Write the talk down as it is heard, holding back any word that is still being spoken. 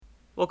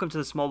Welcome to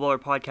the Small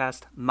Baller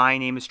Podcast. My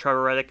name is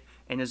Trevor Reddick,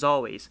 and as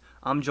always,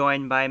 I'm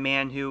joined by a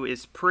man who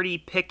is pretty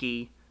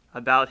picky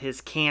about his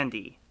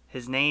candy.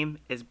 His name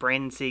is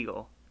Brandon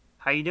Siegel.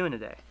 How you doing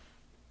today?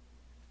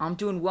 I'm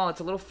doing well. It's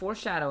a little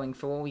foreshadowing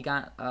for what we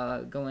got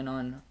going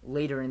on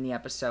later in the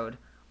episode.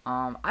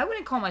 I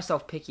wouldn't call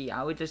myself picky.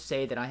 I would just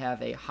say that I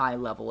have a high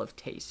level of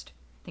taste.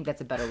 I think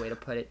that's a better way to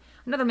put it.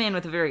 Another man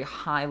with a very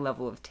high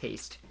level of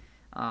taste,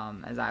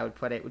 as I would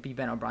put it, would be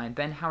Ben O'Brien.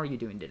 Ben, how are you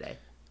doing today?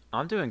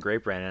 I'm doing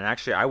great, Brandon.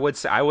 Actually, I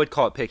would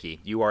call it picky.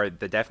 You are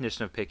the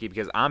definition of picky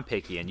because I'm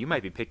picky, and you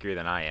might be pickier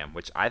than I am,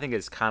 which I think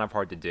is kind of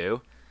hard to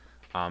do.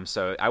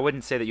 So I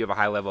wouldn't say that you have a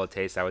high level of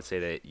taste. I would say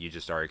that you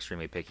just are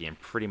extremely picky in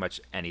pretty much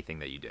anything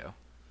that you do.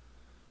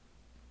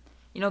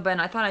 Ben,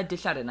 I thought I'd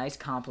dish out a nice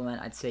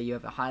compliment. I'd say you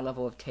have a high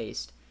level of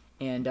taste.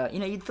 And,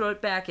 you'd throw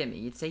it back at me.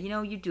 You'd say,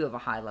 you do have a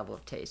high level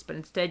of taste. But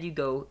instead, you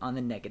go on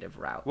the negative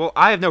route. Well,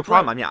 I have no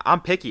problem. But I mean,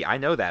 I'm picky. I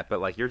know that, but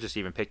like you're just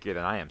even pickier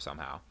than I am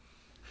somehow.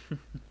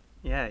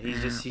 Yeah,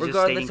 he's just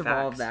regardless stating of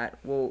facts. all of that,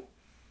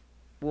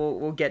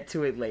 we'll get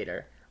to it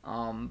later.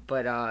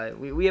 But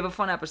we have a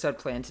fun episode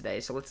planned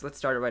today, so let's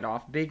start it right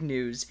off. Big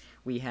news: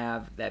 we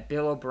have that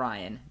Bill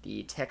O'Brien,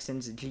 the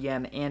Texans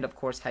GM and of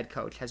course head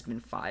coach, has been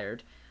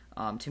fired.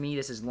 To me,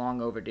 this is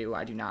long overdue.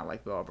 I do not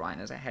like Bill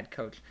O'Brien as a head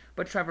coach.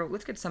 But Trevor,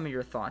 let's get some of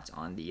your thoughts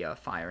on the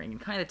firing and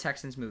kind of the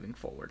Texans moving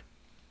forward.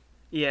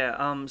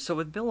 Yeah, so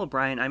with Bill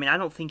O'Brien, I mean, I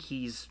don't think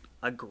he's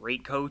a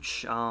great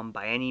coach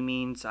by any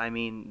means. I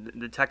mean,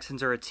 the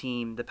Texans are a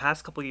team the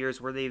past couple of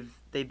years where they've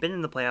been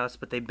in the playoffs,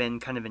 but they've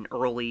been kind of an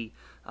early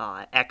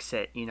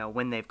exit.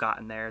 When they've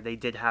gotten there, they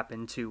did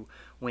happen to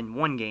win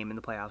one game in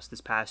the playoffs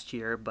this past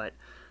year, but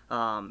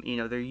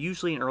they're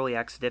usually an early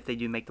exit if they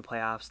do make the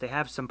playoffs. They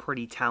have some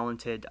pretty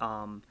talented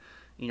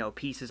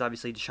pieces.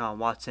 Obviously, Deshaun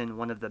Watson,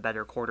 one of the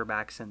better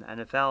quarterbacks in the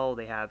NFL.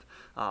 They have,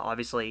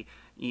 obviously,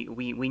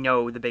 we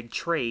know the big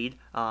trade,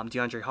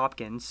 DeAndre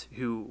Hopkins,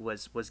 who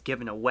was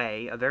given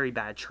away, a very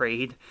bad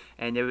trade,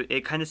 and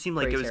it kind of seemed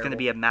like Pretty it was going to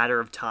terrible. be a matter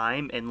of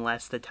time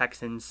unless the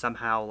Texans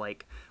somehow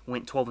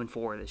went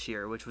 12-4 this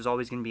year, which was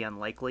always going to be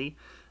unlikely.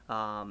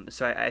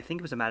 So I think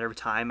it was a matter of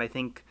time. I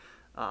think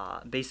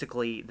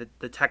basically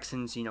the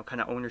Texans, kind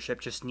of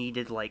ownership just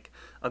needed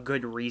a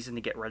good reason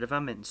to get rid of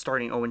him, and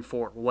starting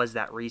 0-4 was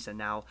that reason.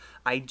 Now,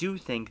 I do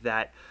think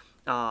that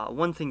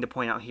one thing to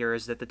point out here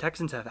is that the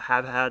Texans have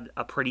had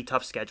a pretty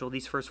tough schedule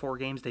these first four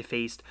games. They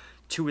faced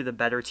two of the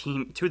best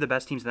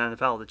teams in the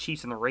NFL, the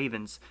Chiefs and the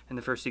Ravens, in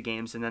the first two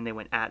games, and then they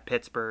went at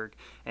Pittsburgh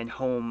and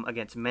home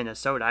against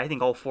Minnesota. I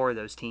think all four of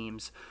those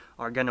teams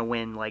are going to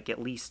win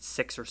at least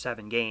 6 or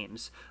 7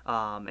 games,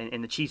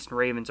 and the Chiefs and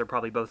Ravens are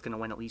probably both going to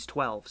win at least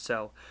 12.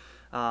 So.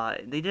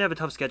 They did have a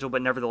tough schedule,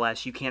 but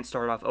nevertheless, you can't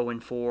start off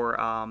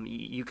 0-4.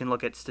 You can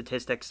look at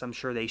statistics. I'm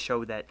sure they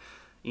show that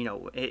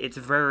it's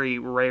very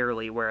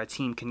rarely where a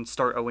team can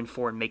start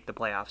 0-4 and make the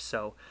playoffs.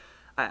 So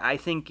I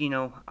think,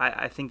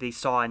 I think they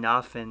saw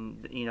enough,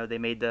 and, they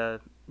made the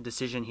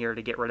decision here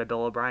to get rid of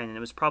Bill O'Brien, and it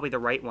was probably the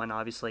right one,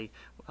 obviously,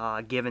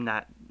 given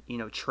that,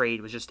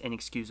 trade was just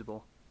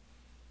inexcusable.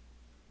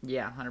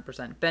 Yeah,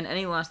 100%. Ben,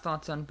 any last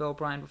thoughts on Bill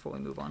O'Brien before we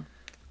move on?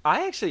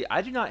 I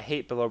do not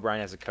hate Bill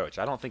O'Brien as a coach.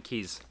 I don't think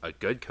he's a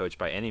good coach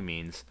by any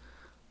means.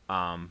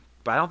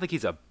 But I don't think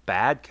he's a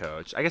bad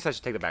coach. I guess I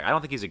should take that back. I don't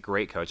think he's a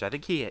great coach. I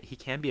think he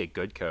can be a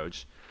good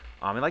coach.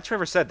 And like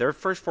Trevor said, their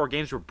first four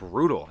games were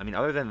brutal. I mean,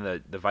 other than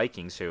the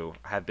Vikings, who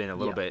have been a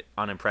little bit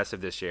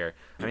unimpressive this year.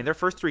 I mean, their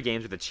first three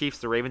games with the Chiefs,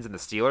 the Ravens, and the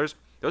Steelers,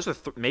 those are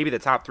maybe the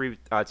top three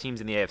teams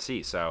in the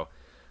AFC. So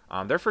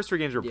their first three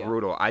games were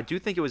brutal. I do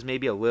think it was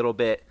maybe a little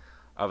bit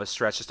of a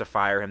stretch just to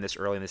fire him this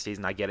early in the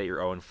season. I get it, you're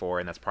 0-4,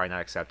 and that's probably not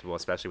acceptable,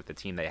 especially with the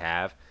team they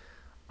have.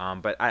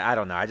 But I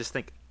don't know. I just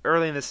think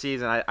early in the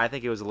season, I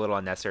think it was a little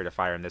unnecessary to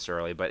fire him this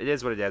early. But it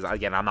is what it is.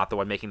 Again, I'm not the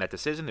one making that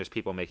decision. There's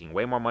people making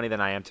way more money than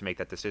I am to make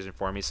that decision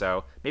for me.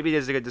 So maybe it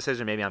is a good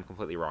decision. Maybe I'm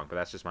completely wrong. But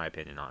that's just my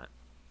opinion on it.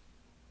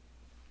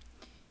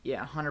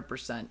 Yeah,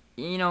 100%.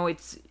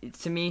 It's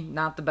to me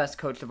not the best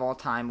coach of all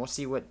time. We'll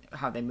see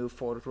how they move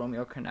forward with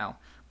Romeo Crennel.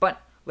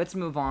 But let's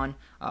move on.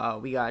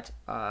 We got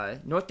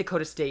North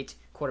Dakota State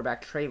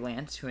quarterback Trey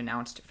Lance, who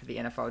announced for the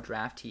NFL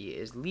draft he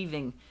is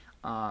leaving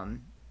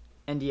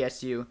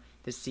NDSU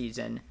this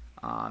season.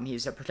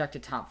 He's a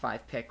projected top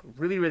 5 pick.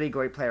 Really, really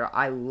great player.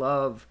 I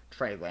love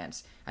Trey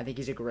Lance. I think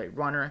he's a great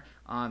runner,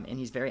 and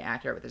he's very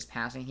accurate with his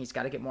passing. He's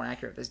got to get more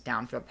accurate with his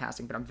downfield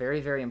passing, but I'm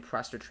very, very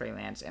impressed with Trey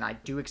Lance, and I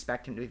do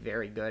expect him to be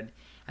very good.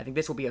 I think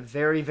this will be a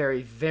very,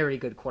 very, very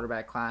good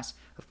quarterback class.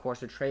 Of course,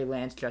 with Trey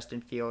Lance,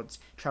 Justin Fields,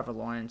 Trevor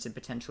Lawrence, and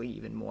potentially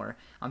even more.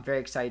 I'm very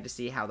excited to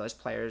see how those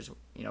players,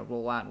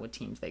 roll out and what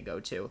teams they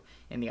go to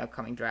in the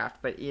upcoming draft.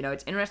 But,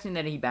 it's interesting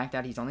that he backed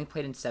out. He's only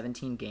played in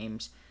 17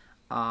 games.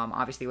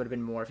 Obviously, it would have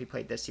been more if he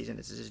played this season.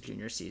 This is his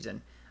junior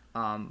season.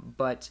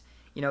 But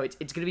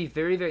it's going to be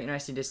very, very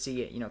interesting to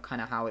see it,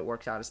 kind of how it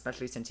works out,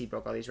 especially since he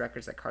broke all these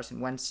records that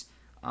Carson Wentz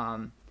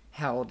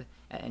held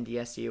at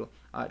NDSU.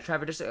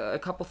 Trevor, just a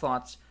couple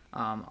thoughts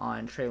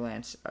on Trey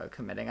Lance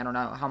committing. I don't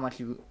know how much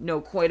you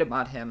know quite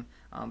about him,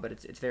 but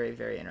it's very,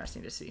 very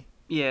interesting to see.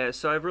 Yeah,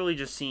 so I've really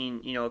just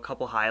seen, a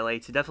couple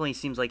highlights. It definitely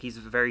seems like he's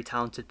a very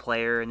talented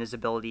player and his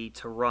ability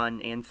to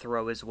run and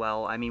throw as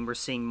well. I mean, we're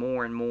seeing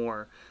more and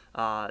more,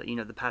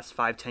 the past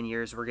 5, 10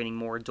 years, we're getting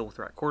more dual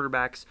threat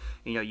quarterbacks.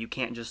 You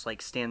can't just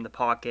like stand in the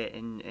pocket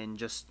and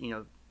just,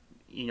 you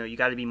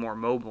got to be more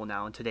mobile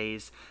now in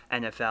today's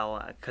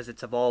NFL because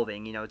it's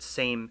evolving. It's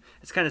same.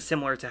 It's kind of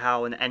similar to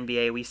how in the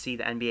NBA we see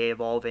the NBA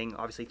evolving.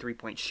 Obviously,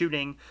 3-point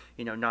shooting.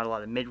 Not a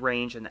lot of mid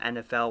range. In the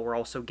NFL, we're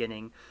also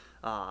getting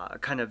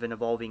kind of an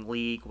evolving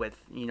league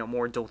with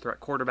more dual threat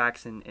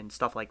quarterbacks and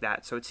stuff like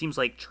that. So it seems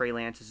like Trey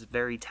Lance is a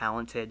very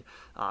talented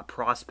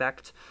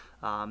prospect,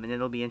 and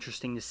it'll be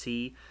interesting to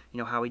see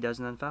how he does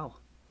in the NFL.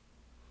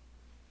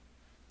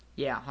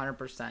 Yeah,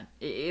 100%.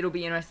 It'll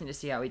be interesting to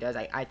see how he does.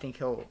 I think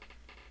he'll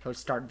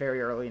start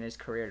very early in his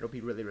career. It'll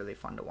be really, really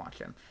fun to watch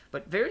him.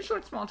 But very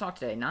short, small talk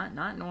today. Not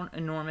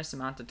enormous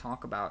amount to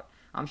talk about.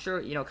 I'm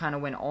sure, kind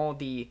of when all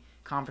the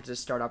conferences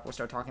start up, we'll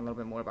start talking a little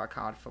bit more about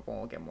college football.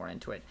 We'll get more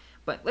into it.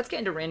 But let's get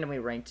into randomly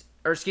ranked.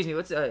 Or excuse me,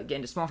 let's get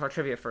into small talk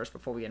trivia first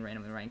before we get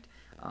randomly ranked.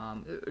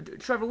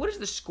 Trevor, what is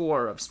the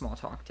score of small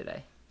talk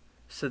today?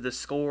 So the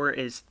score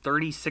is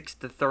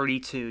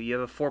 36-32. You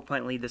have a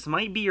 4-point lead. This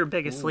might be your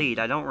biggest lead.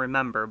 I don't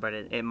remember, but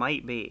it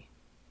might be.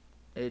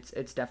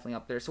 It's definitely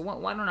up there. So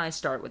why don't I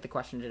start with the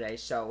question today?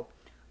 So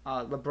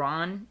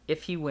LeBron,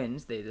 if he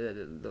wins,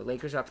 the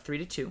Lakers are up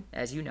 3-2,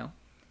 as you know.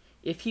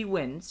 If he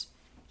wins,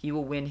 he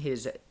will win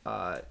his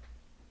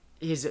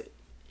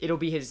it'll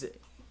be his,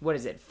 what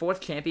is it, 4th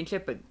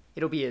championship, but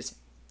it'll be his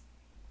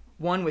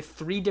one with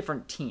 3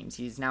 different teams.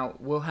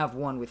 Will have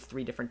one with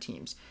 3 different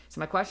teams. So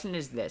my question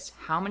is this: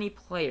 how many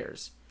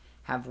players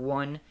have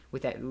won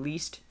with at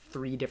least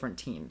 3 different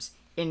teams?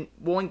 And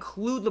we'll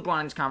include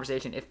LeBron in this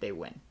conversation if they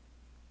win.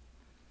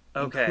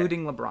 Okay.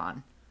 Including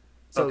LeBron.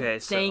 So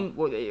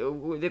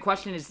the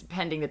question is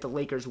pending that the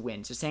Lakers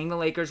win. So saying the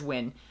Lakers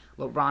win,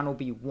 LeBron will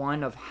be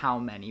one of how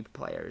many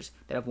players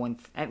that have won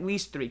at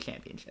least 3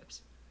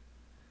 championships?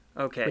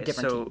 Okay,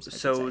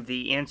 so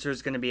the answer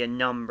is going to be a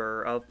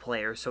number of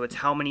players. So it's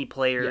how many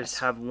players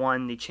have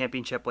won the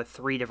championship with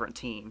 3 different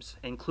teams,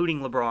 including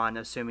LeBron,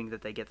 assuming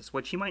that they get this,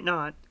 which he might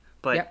not.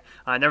 But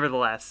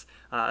nevertheless,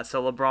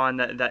 so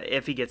LeBron, that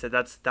if he gets it,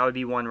 that would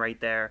be one right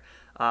there.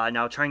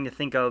 Now trying to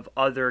think of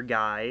other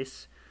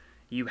guys,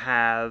 you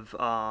have.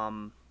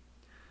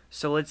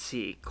 So let's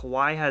see.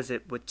 Kawhi has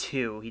it with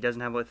 2. He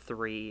doesn't have it with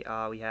 3.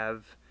 We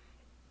have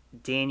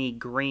Danny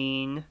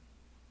Green.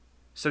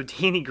 So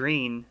Danny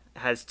Green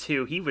has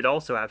 2. He would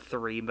also have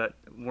 3, but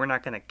we're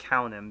not going to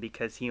count him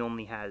because he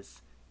only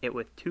has it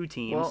with 2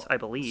 teams, I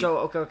believe. So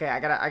okay, I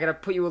gotta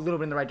put you a little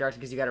bit in the right direction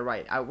because you got it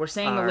right. We're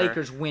saying the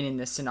Lakers win in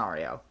this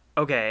scenario.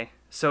 Okay,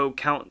 so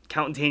count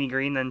Danny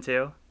Green then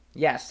too.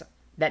 Yes,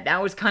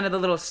 that was kind of the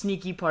little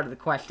sneaky part of the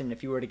question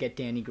if you were to get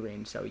Danny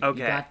Green. So you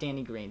got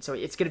Danny Green. So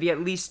it's gonna be at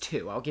least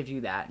 2. I'll give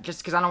you that. Just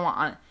because I don't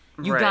want.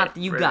 You got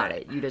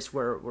it. You just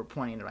were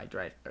pointing in the right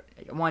direction.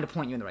 I wanted to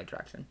point you in the right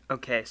direction.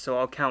 Okay, so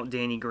I'll count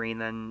Danny Green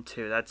then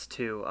too. That's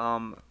 2.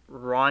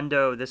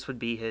 Rondo, this would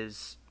be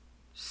his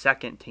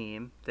 2nd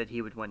team that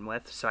he would win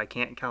with, so I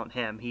can't count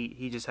him.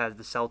 He just has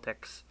the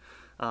Celtics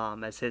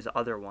as his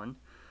other one.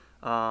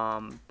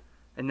 And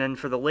then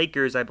for the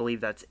Lakers, I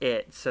believe that's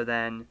it. So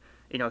then,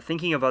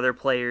 thinking of other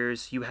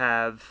players, you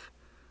have,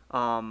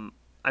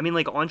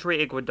 like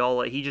Andre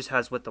Iguodala, he just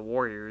has with the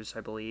Warriors,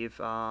 I believe.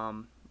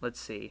 Let's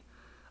see.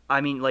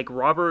 Like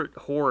Robert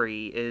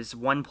Horry is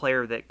one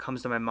player that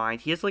comes to my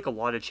mind. He has like a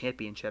lot of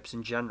championships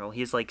in general. He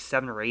has like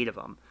 7 or 8 of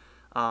them.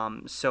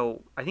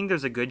 So I think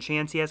there's a good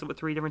chance he has it with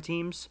 3 different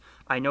teams.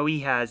 I know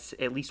he has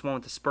at least one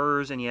with the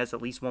Spurs and he has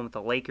at least one with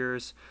the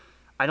Lakers.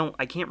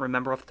 I can't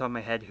remember off the top of my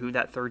head who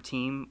that 3rd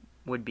team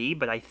would be,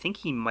 but I think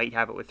he might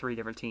have it with 3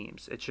 different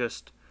teams. It's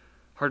just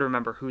hard to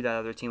remember who that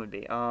other team would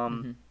be.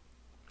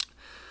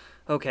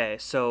 Okay,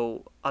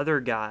 so other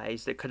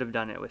guys that could have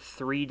done it with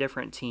 3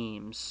 different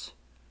teams.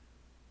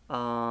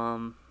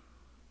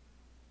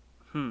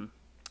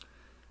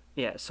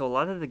 Yeah, so a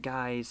lot of the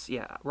guys,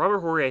 Robert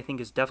Horry I think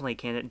is definitely a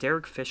candidate.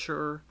 Derek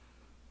Fisher,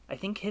 I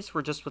think his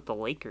were just with the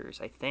Lakers,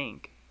 I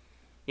think.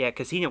 Yeah,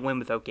 because he didn't win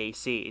with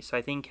OKC, so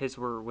I think his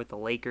were with the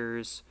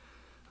Lakers.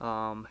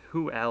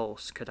 Who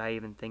else could I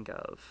even think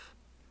of?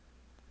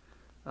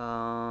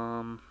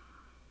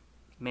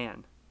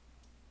 Man.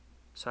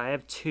 So I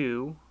have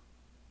 2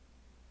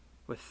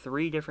 with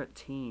 3 different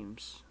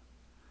teams.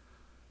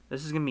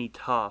 This is going to be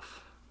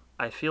tough.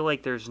 I feel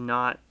like there's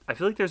not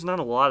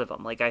a lot of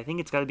them. Like, I think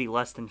it's got to be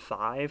less than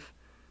 5,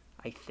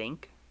 I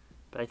think.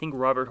 But I think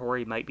Robert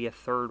Horry might be a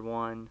 3rd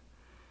one.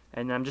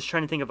 And I'm just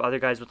trying to think of other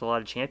guys with a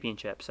lot of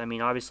championships. I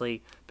mean,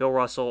 obviously, Bill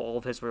Russell, all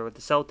of his were with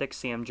the Celtics.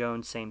 Sam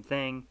Jones, same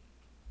thing.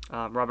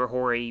 Robert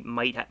Horry, it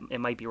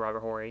might be Robert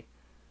Horry.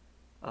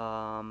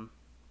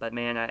 But,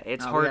 man,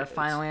 it's hard. We got a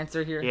final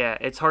answer here? Yeah,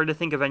 it's hard to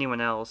think of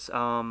anyone else.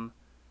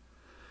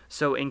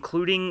 So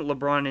including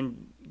LeBron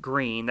and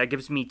Green, that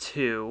gives me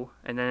 2,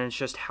 and then it's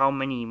just how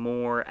many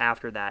more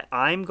after that.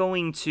 I'm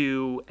going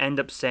to end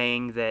up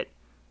saying that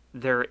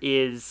there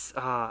is.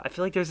 I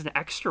feel like there's an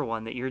extra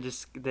one that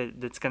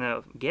that's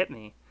gonna get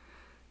me.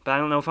 but I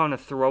don't know if I'm gonna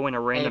throw in a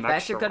Hey, random if that's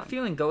extra your gut one.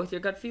 feeling, go with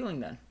your gut feeling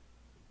then.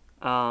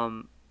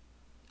 I'm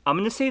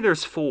gonna say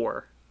there's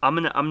four. I'm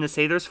gonna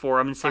say there's four.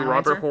 I'm gonna say Final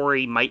Robert answer?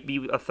 Horry might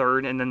be a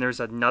third, and then there's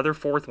another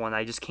fourth one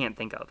I just can't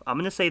think of. I'm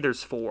gonna say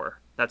there's four.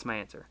 That's my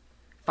answer.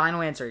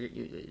 Final answer.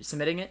 You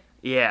submitting it?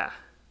 Yeah.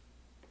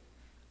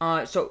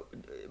 So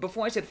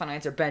before I say the final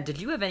answer, Ben, did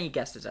you have any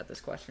guesses at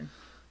this question?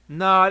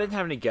 No, I didn't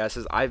have any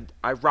guesses. I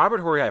Robert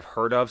Horry I've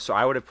heard of, so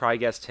I would have probably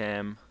guessed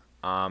him.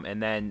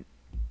 And then,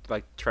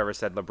 like Trevor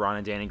said, LeBron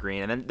and Danny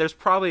Green. And then there's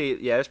probably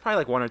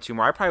like one or two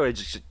more. I probably would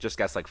have just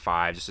guessed like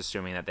five, just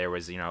assuming that there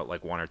was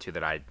like one or two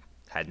that I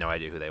had no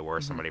idea who they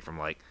were. Somebody from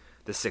like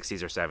the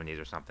 60s or 70s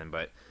or something.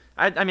 But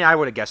I mean I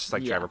would have guessed just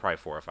like Yeah. Trevor, probably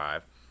 4 or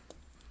 5.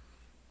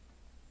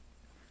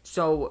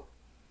 So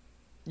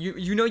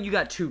you know you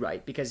got two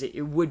right because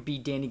it would be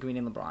Danny Green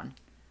and LeBron.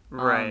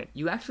 Right.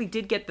 You actually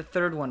did get the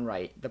third one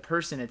right. The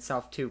person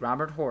itself too,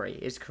 Robert Horry,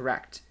 is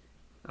correct.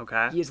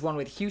 Okay. He is one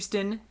with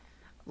Houston,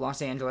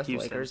 Los Angeles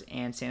Houston. Lakers,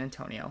 and San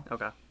Antonio.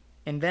 Okay.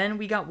 And then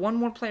we got one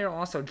more player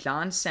also,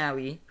 John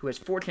Sally, who has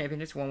 4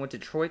 championships, one with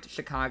Detroit,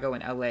 Chicago,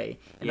 and LA.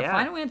 And the Yeah.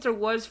 final answer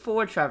was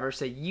for Trevor,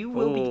 so you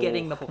will be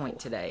getting the Oh. point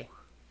today.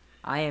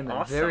 I am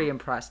Awesome. very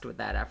impressed with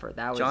that effort.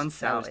 That was John that was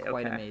Sally,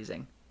 quite okay.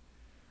 amazing.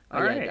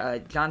 All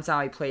right. John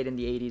Sally played in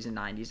the 80s and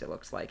 90s, it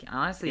looks like.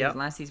 Honestly, Yep. his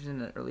last season was in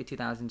the early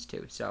 2000s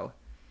too, so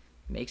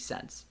makes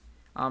sense.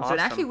 So Awesome.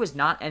 it actually was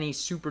not any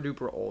super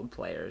duper old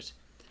players.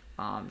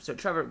 So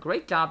Trevor,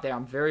 great job there.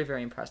 I'm very,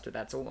 very impressed with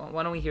that. So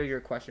why don't we hear your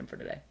question for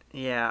today?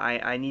 Yeah,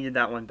 I needed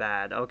that one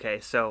bad. Okay,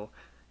 so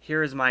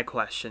here's my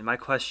question. My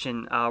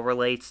question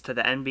relates to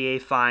the NBA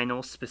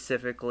Finals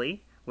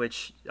specifically,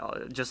 which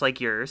just like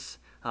yours.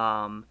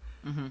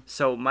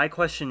 So my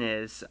question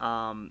is,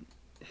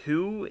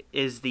 who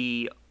is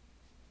the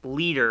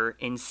leader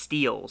in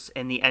steals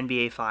in the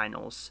NBA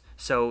Finals?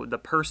 So the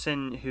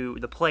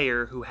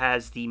player who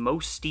has the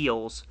most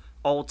steals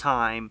all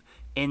time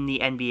in the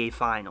NBA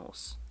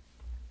Finals.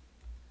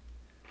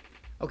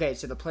 Okay,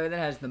 so the player that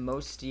has the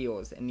most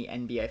steals in the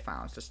NBA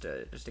Finals, just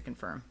to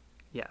confirm,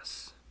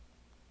 Yes.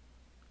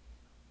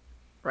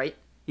 right?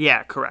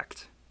 Yeah,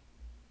 correct.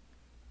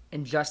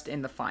 And just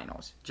in the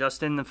finals.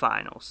 Just in the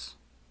finals.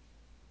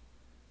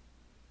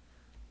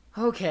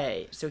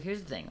 Okay, so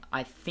here's the thing.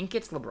 I think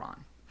it's LeBron.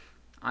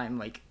 I'm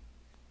like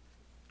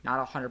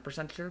not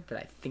 100% sure, but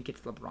I think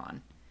it's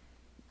LeBron.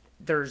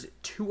 There's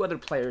two other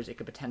players it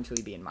could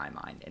potentially be in my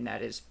mind, and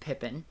that is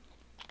Pippen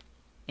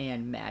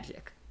and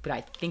Magic. But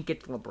I think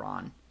it's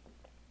LeBron.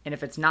 And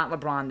if it's not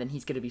LeBron, then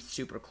he's going to be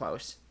super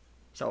close.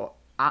 So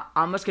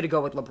I'm just going to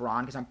go with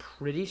LeBron because I'm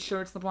pretty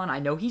sure it's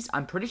LeBron.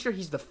 I'm pretty sure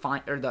he's the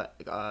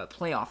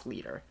playoff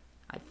leader,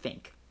 I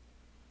think.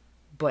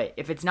 But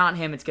if it's not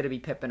him, it's going to be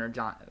Pippen or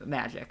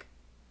Magic.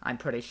 I'm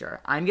pretty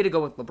sure. I'm going to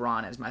go with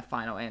LeBron as my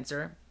final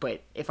answer.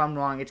 But if I'm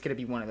wrong, it's going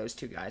to be one of those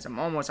two guys. I'm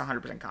almost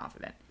 100%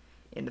 confident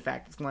in the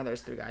fact it's one of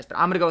those three guys. But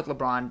I'm going to go with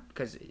LeBron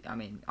because, I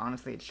mean,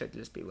 honestly, it should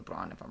just be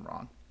LeBron if I'm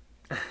wrong.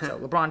 So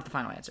LeBron's the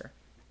final answer.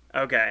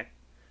 Okay.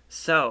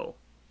 So,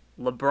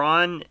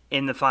 LeBron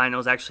in the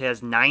finals actually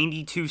has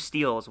 92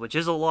 steals, which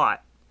is a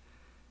lot.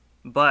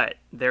 But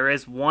there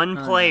is one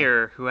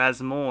player who has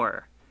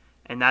more,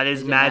 and that is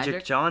Is it Magic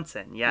Magic?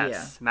 Johnson. Yes.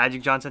 Yeah.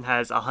 Magic Johnson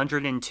has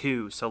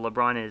 102, so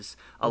LeBron is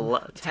 10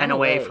 10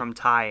 away away. from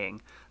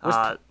tying.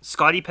 Was-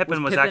 Scottie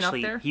Pippen was was Pippen up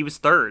actually there? he was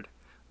third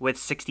with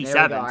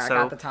 67. There we go. I So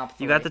got the top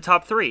you got three. the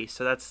top 3,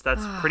 so that's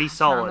pretty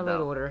solid Down the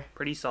though. order.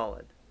 Pretty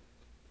solid.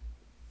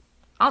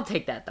 I'll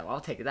take that, though.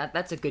 I'll take it.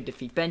 That's a good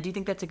defeat. Ben, do you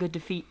think that's a good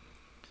defeat?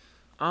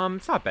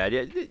 It's not bad.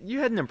 You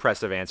had an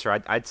impressive answer.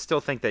 I'd still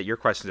think that your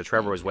question to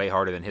Trevor was way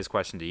harder than his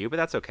question to you, but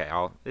that's okay.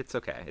 It's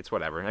okay. It's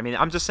whatever. I mean,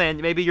 I'm just saying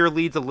maybe your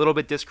lead's a little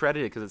bit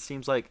discredited because it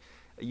seems like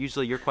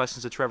usually your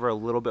questions to Trevor are a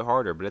little bit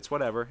harder, but it's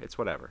whatever. It's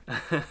whatever.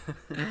 All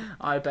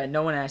right, Ben,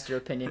 no one asked your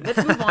opinion.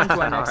 Let's move on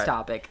to our next All right.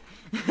 topic.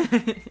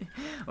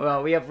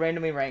 Well, we have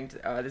randomly ranked.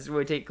 This is where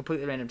we take a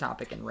completely random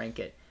topic and rank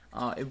it.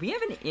 We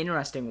have an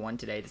interesting one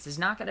today. This is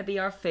not going to be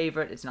our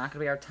favorite. It's not going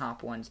to be our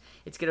top ones.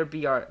 It's going to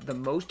be the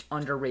most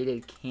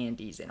underrated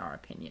candies, in our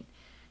opinion.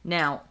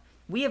 Now,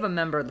 we have a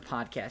member of the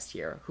podcast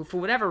here who, for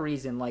whatever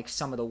reason, likes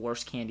some of the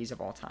worst candies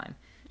of all time.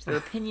 So their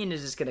opinion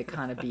is just going to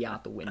kind of be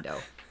out the window.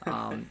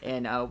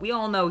 And we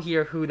all know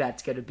here who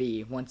that's going to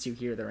be once you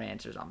hear their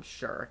answers, I'm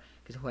sure,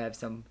 because we'll have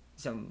some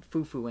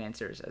foo-foo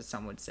answers, as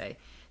some would say.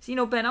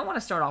 So, Ben, I want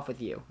to start off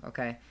with you,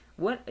 okay?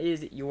 What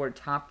is your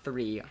top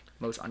 3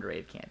 most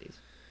underrated candies?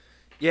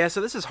 Yeah,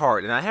 so this is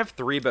hard, and I have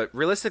 3, but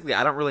realistically,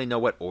 I don't really know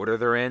what order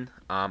they're in.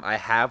 I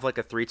have like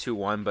a 3, 2,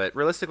 1, but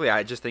realistically,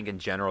 I just think in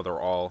general they're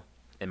all,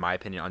 in my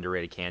opinion,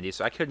 underrated candies.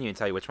 So I couldn't even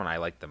tell you which one I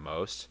like the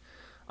most.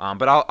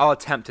 But I'll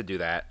attempt to do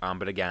that.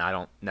 But again,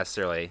 I'm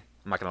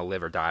not gonna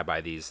live or die by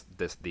this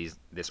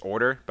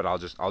order. But I'll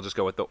just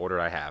go with the order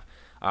I have.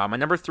 My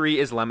number 3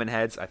 is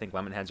Lemonheads. I think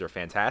Lemonheads are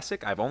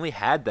fantastic. I've only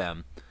had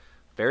them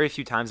very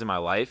few times in my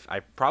life.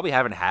 I probably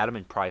haven't had them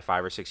in probably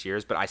 5 or 6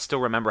 years, but I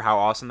still remember how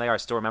awesome they are. I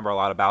still remember a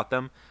lot about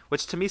them,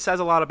 which to me says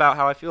a lot about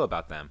how I feel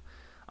about them.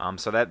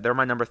 So they're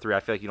my number 3.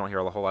 I feel like you don't hear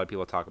a whole lot of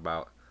people talk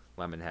about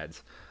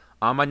Lemonheads.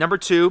 My number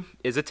 2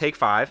 is a Take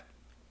 5.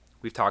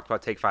 We've talked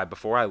about Take 5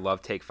 before. I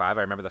love Take 5.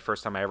 I remember the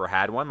first time I ever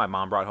had one. My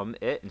mom brought home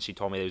it, and she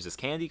told me there was this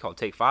candy called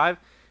Take 5.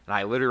 And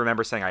I literally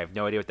remember saying, I have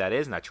no idea what that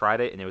is, and I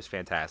tried it, and it was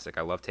fantastic.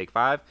 I love Take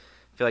 5.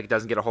 I feel like it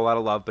doesn't get a whole lot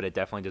of love, but it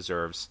definitely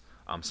deserves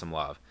some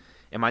love.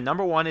 And my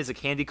number one is a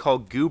candy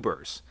called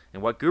Goobers.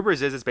 And what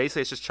Goobers is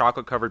basically it's just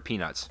chocolate-covered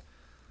peanuts.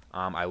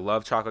 I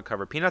love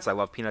chocolate-covered peanuts. I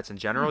love peanuts in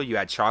general. You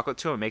add chocolate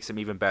to them, it makes them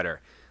even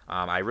better.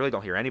 I really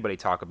don't hear anybody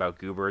talk about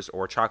Goobers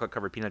or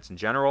chocolate-covered peanuts in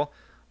general.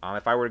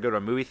 If I were to go to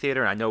a movie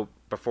theater, and I know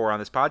before on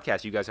this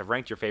podcast you guys have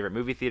ranked your favorite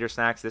movie theater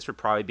snacks, this would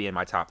probably be in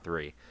my top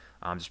 3.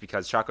 Just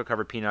because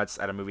chocolate-covered peanuts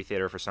at a movie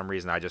theater, for some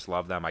reason, I just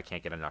love them. I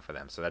can't get enough of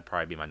them. So that'd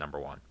probably be my number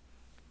 1.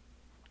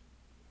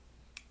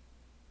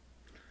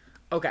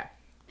 Okay,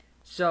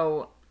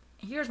 so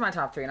here's my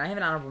top 3, and I have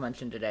an honorable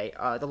mention today.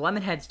 The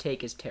Lemonheads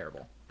take is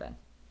terrible, Ben.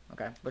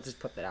 Okay, let's just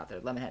put that out there.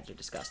 Lemonheads are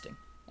disgusting.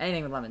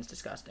 Anything with lemon's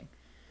disgusting.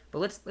 But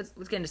let's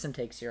get into some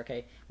takes here,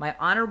 okay? My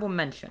honorable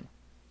mention,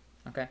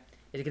 okay,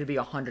 is going to be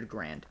 $100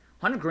 grand.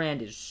 $100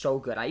 grand is so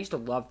good. I used to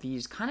love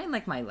these, kind of in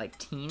like my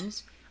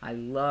teens. I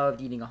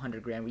loved eating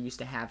 $100 grand. We used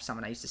to have some,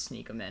 and I used to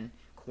sneak them in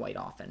quite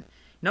often.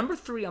 Number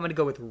 3, I'm going to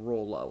go with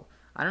Rolo.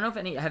 I don't know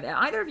if have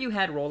either of you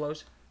had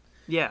Rolos?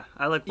 Yeah,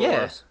 I like Rolos.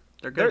 Yeah.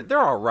 They're good. They're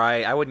all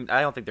right.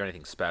 I don't think they're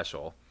anything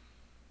special.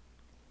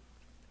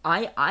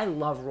 I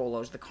love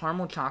Rolos. The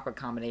caramel chocolate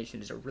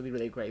combination is a really,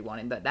 really great one,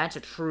 and that's a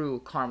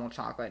true caramel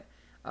chocolate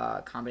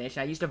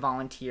combination. I used to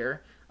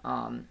volunteer,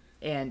 and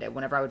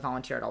whenever I would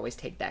volunteer, I'd always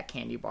take that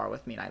candy bar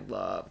with me, and I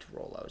loved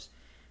Rolos.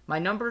 My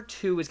number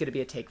 2 is going to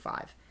be a Take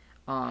 5.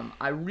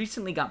 I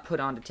recently got put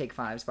on to Take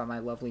 5s by my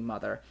lovely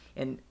mother,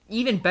 and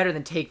even better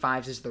than Take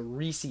 5s is the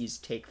Reese's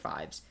Take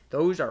 5s.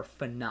 Those are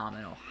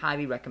phenomenal.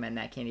 Highly recommend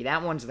that candy.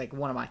 That one's like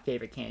one of my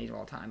favorite candies of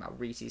all time, a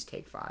Reese's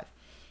Take 5.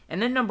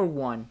 And then number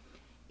 1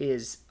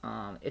 is,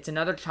 it's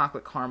another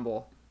chocolate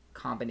caramel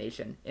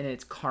combination, and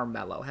it's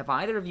Carmelo. Have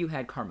either of you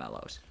had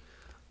Carmelos?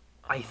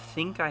 I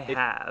think I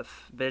have,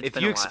 but it's If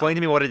been you a explain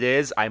to me what it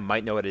is, I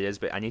might know what it is,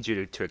 but I need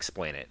you to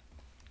explain it.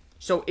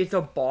 So it's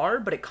a bar,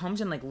 but it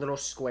comes in like little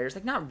squares,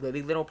 like not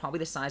really little, probably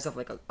the size of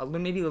like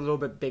maybe a little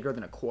bit bigger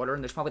than a quarter,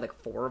 and there's probably like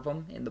 4 of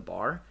them in the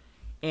bar.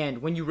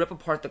 And when you rip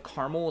apart, the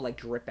caramel will like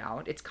drip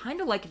out. It's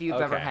kind of like if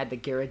you've ever had the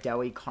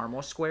Ghirardelli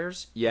caramel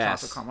squares.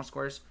 Yes. Chocolate caramel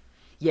squares.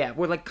 Yeah,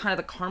 where like kind of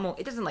the caramel,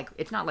 it doesn't like,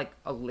 it's not like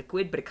a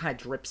liquid, but it kind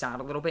of drips out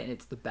a little bit, and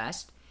it's the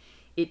best.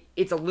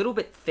 It's a little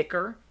bit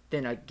thicker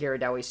than a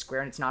Ghirardelli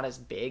square, and it's not as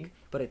big,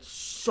 but it's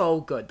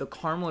so good. The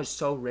caramel is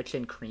so rich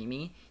and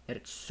creamy that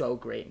it's so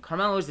great. And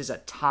Carmelo's is a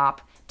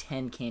top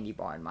 10 candy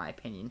bar, in my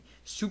opinion.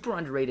 Super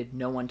underrated.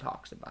 No one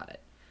talks about it.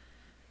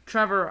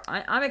 Trevor,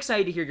 I'm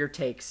excited to hear your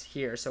takes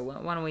here, so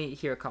why don't we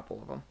hear a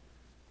couple of them?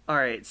 All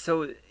right,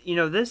 so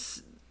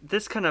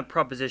this kind of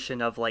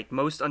proposition of like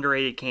most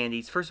underrated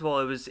candies. First of all,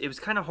 it was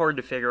kind of hard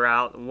to figure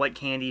out what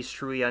candy is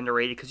truly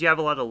underrated because you have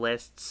a lot of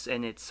lists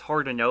and it's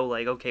hard to know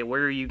like, okay,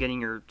 where are you getting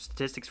your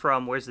statistics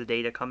from? Where's the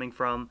data coming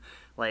from?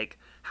 Like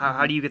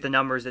how do you get the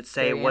numbers that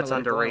say Very what's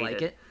analytical,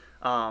 underrated?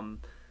 I like it.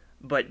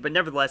 But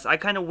nevertheless, I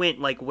kind of went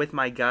like with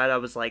my gut. I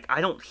was like, I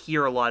don't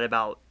hear a lot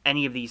about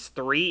any of these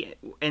 3,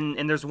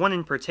 and there's one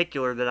in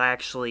particular that I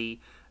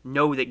actually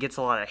know that gets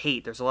a lot of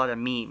hate. There's a lot of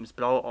memes,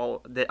 but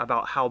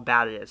about how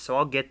bad it is. So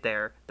I'll get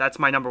there. That's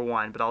my number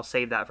 1, but I'll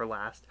save that for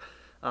last.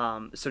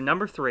 So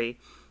number 3,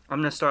 I'm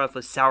gonna start off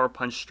with Sour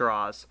Punch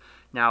straws.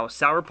 Now,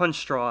 Sour Punch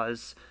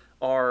straws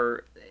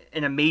are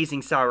an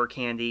amazing sour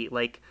candy.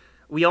 Like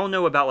we all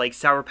know about like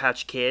Sour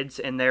Patch Kids,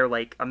 and they're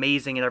like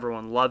amazing, and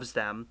everyone loves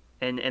them.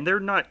 And they're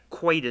not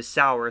quite as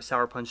sour as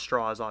Sour Punch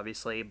straws,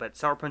 obviously, but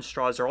Sour Punch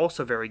straws are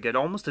also very good,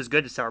 almost as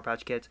good as Sour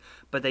Patch Kids,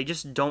 but they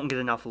just don't get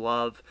enough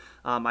love.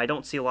 I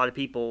don't see a lot of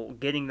people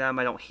getting them.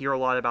 I don't hear a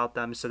lot about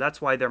them, so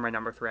that's why they're my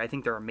number 3. I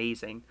think they're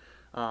amazing.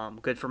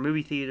 Good for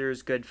movie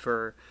theaters, good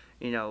for,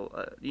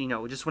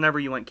 just whenever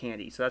you want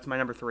candy. So that's my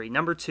number 3.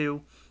 Number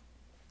 2,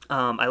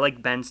 I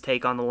like Ben's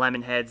take on the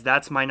Lemonheads.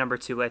 That's my number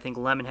 2. I think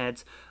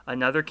Lemonheads,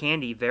 another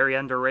candy, very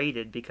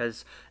underrated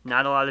because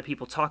not a lot of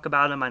people talk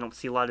about them. I don't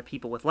see a lot of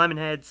people with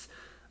Lemonheads.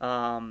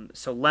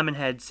 So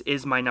Lemonheads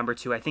is my number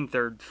 2. I think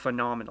they're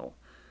phenomenal.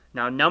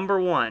 Now, number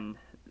 1,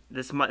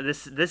 this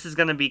is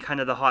going to be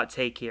kind of the hot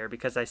take here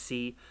because I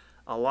see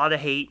a lot of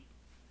hate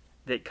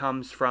that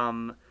comes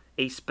from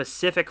a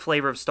specific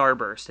flavor of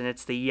Starburst, and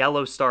it's the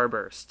yellow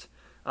Starburst.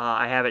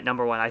 I have it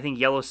number 1. I think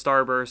yellow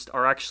Starburst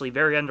are actually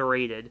very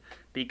underrated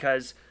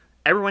because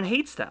everyone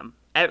hates them.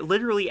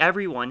 Literally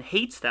everyone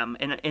hates them,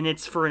 and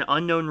it's for an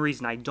unknown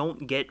reason. I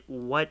don't get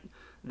what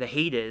the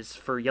hate is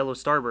for yellow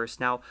Starburst.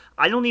 Now,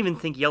 I don't even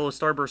think yellow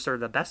Starbursts are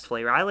the best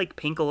flavor. I like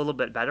pink a little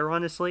bit better,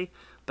 honestly,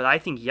 but I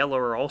think yellow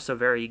are also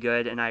very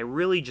good, and I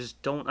really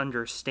just don't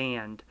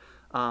understand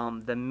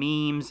the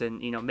memes and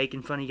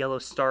making fun of yellow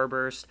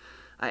Starburst.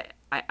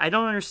 I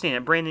don't understand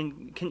it.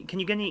 Brandon, can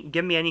you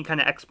give me any kind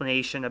of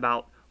explanation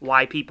about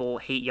why people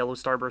hate yellow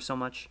Starburst so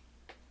much?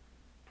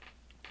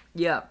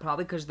 Yeah,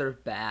 probably because they're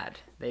bad.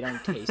 They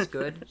don't taste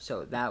good.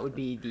 So that would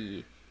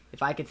be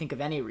if I could think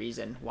of any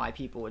reason why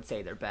people would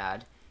say they're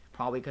bad,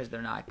 probably because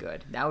they're not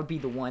good. That would be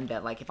the one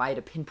that, like, if I had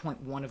to pinpoint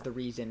one of the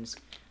reasons,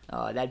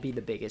 that'd be the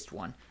biggest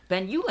one.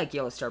 Ben, you like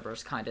yellow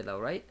Starburst kind of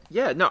though, right?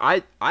 Yeah, no,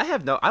 I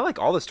like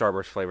all the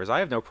Starburst flavors. I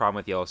have no problem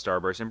with yellow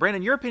Starburst. And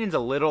Brandon, your opinion's a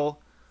little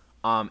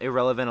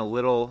irrelevant, a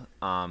little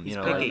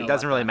picky. it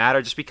doesn't really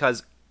matter just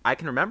because I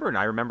can remember, and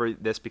I remember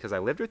this because I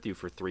lived with you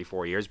for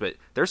 3-4 years, but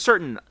there's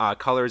certain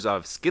colors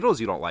of Skittles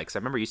you don't like. So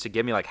I remember you used to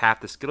give me like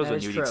half the Skittles That when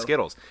is you would true. eat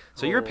Skittles.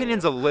 So your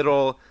opinion's a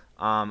little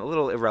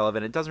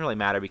irrelevant. It doesn't really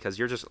matter because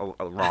you're just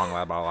wrong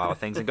about a lot of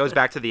things. It goes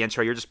back to the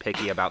intro. You're just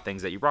picky about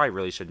things that you probably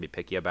really shouldn't be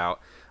picky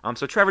about.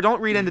 So Trevor,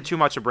 don't read into too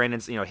much of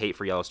Brandon's hate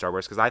for yellow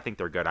Starburst because I think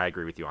they're good. I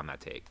agree with you on that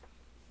take.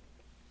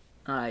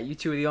 You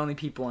two are the only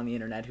people on the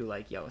internet who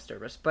like yellow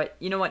Starburst. But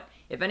you know what?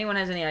 If anyone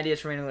has any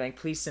ideas for Rainbow Link,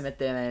 please submit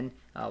them in.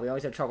 We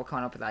always have trouble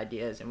coming up with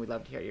ideas, and we'd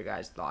love to hear your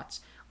guys'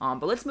 thoughts.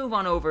 But let's move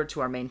on over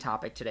to our main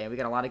topic today. We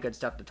got a lot of good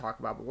stuff to talk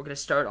about, but we're going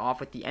to start off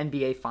with the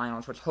NBA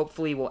Finals, which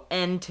hopefully will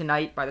end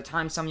tonight. By the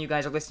time some of you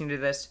guys are listening to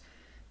this,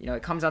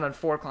 it comes out at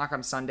 4 o'clock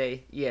on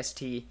Sunday,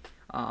 EST.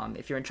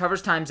 If you're in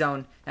Trevor's time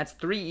zone, that's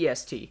 3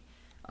 EST.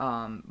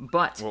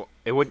 But... Well,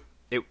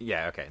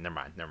 yeah, okay, never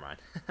mind.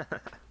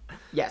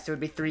 Yes, it would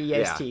be 3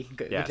 EST. Yeah.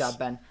 Good Yes. job,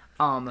 Ben.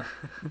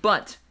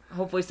 But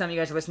hopefully some of you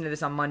guys are listening to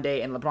this on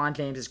Monday, and LeBron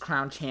James is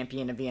crowned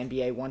champion of the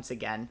NBA once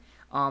again.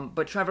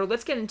 But Trevor,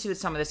 let's get into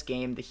some of this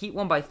game. The Heat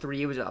won by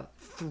 3. It was a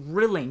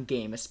thrilling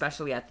game,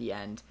 especially at the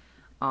end.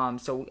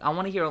 So I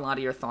want to hear a lot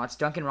of your thoughts.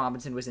 Duncan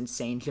Robinson was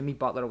insane. Jimmy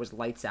Butler was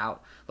lights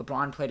out.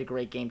 LeBron played a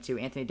great game too.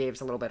 Anthony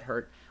Davis a little bit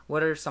hurt.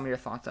 What are some of your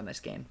thoughts on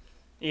this game?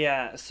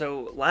 Yeah,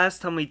 so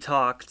last time we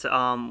talked,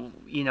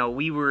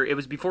 it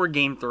was before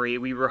Game 3.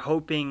 We were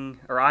hoping,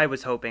 or I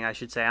was hoping, I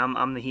should say,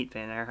 I'm the Heat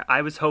fan there.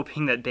 I was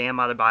hoping that Bam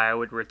Adebayo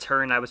would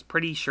return. I was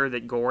pretty sure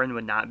that Goran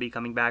would not be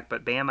coming back,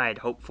 but Bam I had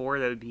hoped for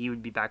that he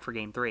would be back for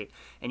Game 3.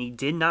 And he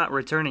did not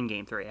return in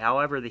Game 3.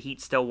 However, the Heat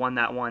still won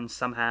that one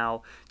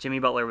somehow. Jimmy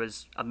Butler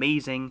was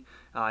amazing.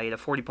 He had a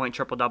 40-point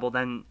triple-double.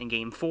 Then in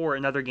Game 4,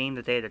 another game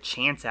that they had a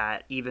chance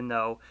at, even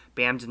though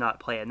Bam did not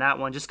play in that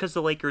one, just because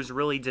the Lakers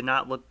really did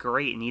not look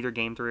great in either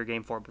Game 3 or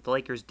Game 4. But the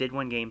Lakers did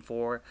win Game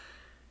 4,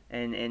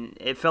 and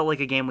it felt like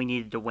a game we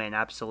needed to win,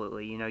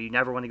 absolutely. You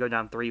never want to go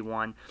down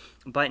 3-1.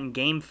 But in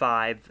Game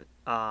 5,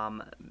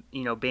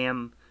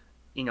 Bam,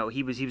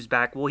 he was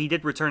back. Well, he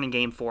did return in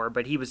Game 4,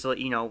 but he was,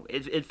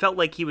 it felt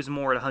like he was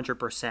more at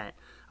 100%,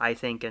 I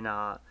think, in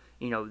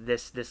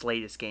this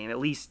latest game. At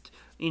least,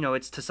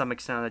 it's to some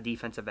extent on the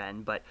defensive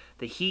end. But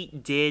the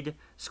Heat did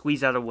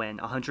squeeze out a win,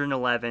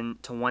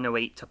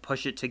 111-108, to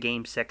push it to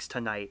Game 6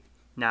 tonight.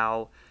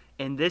 Now,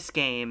 in this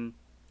game,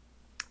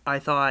 I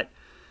thought,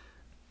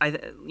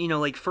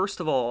 first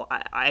of all,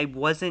 I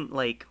wasn't,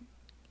 I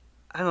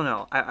don't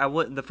know.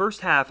 The first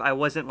half, I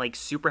wasn't,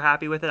 super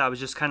happy with it. I was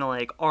just kind of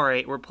like, all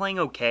right, we're playing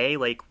okay.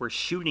 We're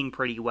shooting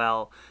pretty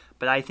well.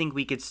 But I think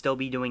we could still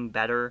be doing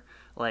better,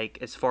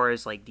 as far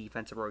as,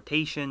 defensive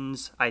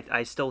rotations.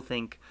 I still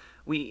think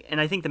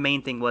I think the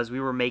main thing was we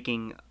were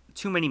making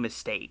too many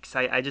mistakes.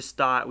 I just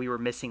thought we were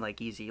missing,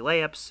 easy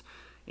layups.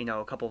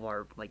 A couple of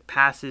our,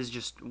 passes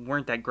just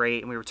weren't that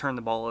great, and we were turning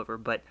the ball over.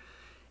 But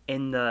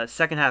in the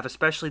second half,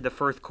 especially the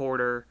fourth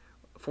quarter,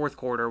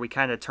 we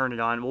kind of turned it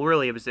on. Well,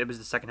 really, it was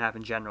the second half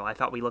in general. I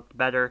thought we looked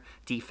better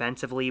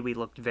defensively. We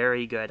looked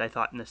very good, I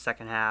thought, in the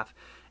second half.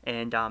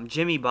 And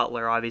Jimmy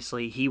Butler,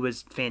 obviously, he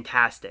was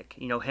fantastic.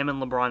 Him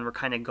and LeBron were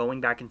kind of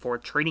going back and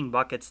forth, trading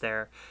buckets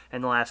there.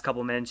 In the last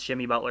couple minutes,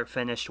 Jimmy Butler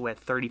finished with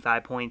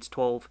 35 points,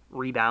 12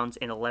 rebounds,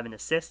 and 11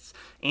 assists,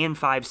 and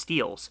 5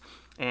 steals.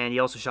 And he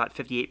also shot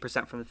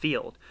 58% from the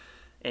field.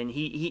 And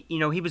he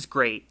was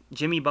great.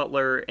 Jimmy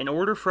Butler, in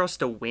order for us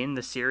to win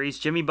the series,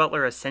 Jimmy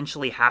Butler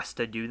essentially has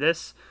to do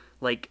this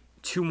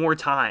 2 more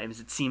times.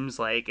 It seems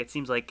like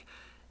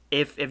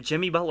if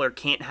Jimmy Butler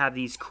can't have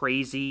these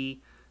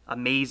crazy,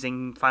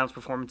 amazing finals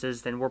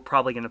performances, then we're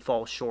probably going to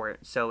fall short.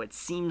 So it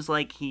seems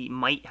like he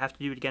might have to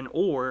do it again,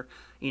 or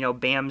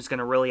Bam's going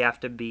to really have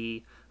to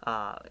be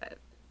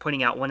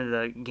putting out one of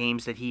the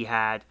games that he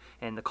had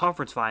in the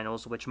conference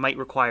finals, which might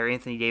require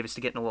Anthony Davis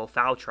to get in a little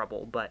foul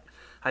trouble. But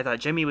I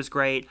thought Jimmy was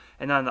great.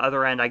 And then on the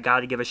other end, I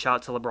got to give a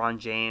shout to LeBron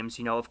James.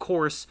 Of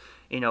course,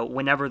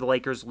 whenever the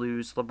Lakers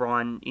lose,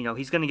 LeBron,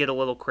 he's going to get a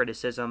little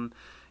criticism,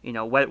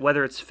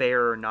 whether it's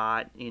fair or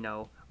not.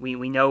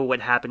 We know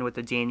what happened with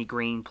the Danny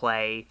Green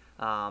play.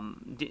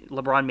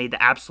 LeBron made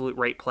the absolute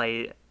right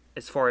play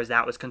as far as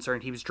that was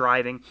concerned. He was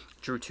driving,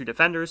 drew 2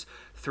 defenders,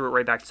 threw it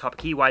right back to top of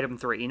key, wide open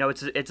 3.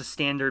 It's a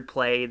standard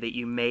play that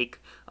you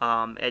make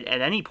at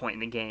any point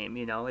in the game.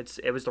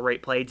 It was the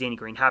right play. Danny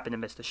Green happened to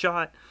miss the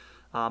shot.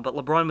 But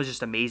LeBron was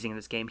just amazing in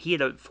this game. He had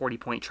a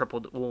 40-point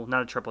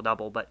not a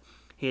triple-double, but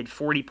he had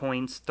 40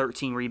 points,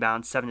 13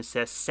 rebounds, 7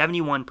 assists,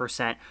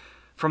 71%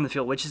 from the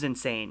field, which is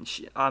insane.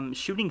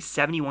 Shooting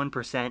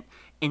 71%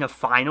 in a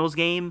finals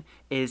game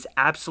is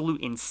absolute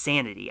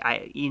insanity.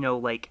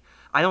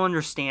 I don't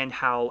understand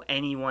how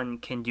anyone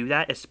can do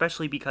that,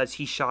 especially because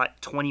he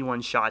shot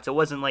 21 shots. It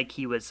wasn't like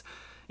he was,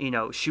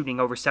 shooting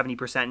over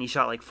 70% and he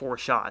shot 4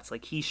 shots.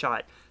 He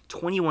shot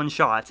 21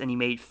 shots and he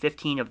made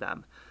 15 of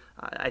them.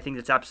 I think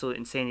that's absolute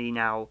insanity.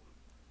 Now,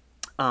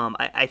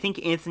 I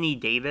think Anthony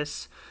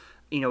Davis,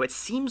 it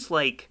seems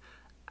like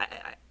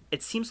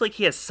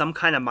he has some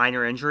kind of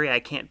minor injury. I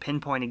can't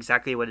pinpoint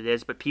exactly what it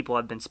is, but people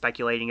have been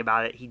speculating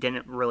about it. He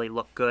didn't really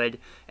look good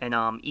in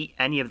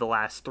any of the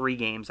last 3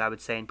 games, I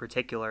would say in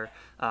particular.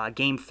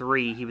 Game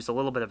 3, he was a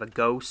little bit of a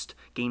ghost.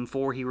 Game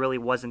 4, he really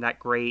wasn't that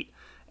great.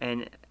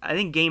 And I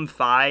think Game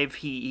 5,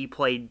 he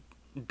played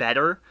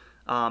better.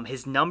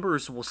 His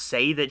numbers will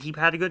say that he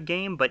had a good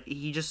game, but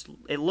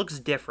it looks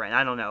different.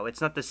 I don't know.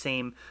 It's not the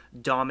same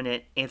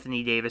dominant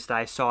Anthony Davis that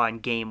I saw in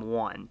Game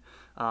 1.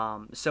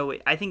 So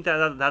I think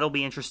that'll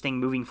be interesting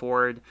moving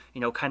forward,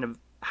 kind of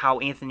how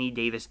Anthony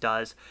Davis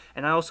does.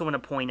 And I also want to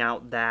point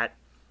out that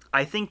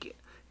I think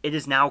it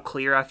is now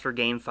clear after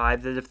Game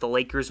 5 that if the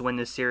Lakers win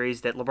this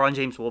series, that LeBron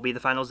James will be the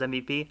Finals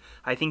MVP.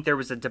 I think there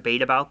was a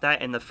debate about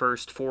that in the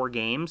first 4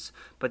 games,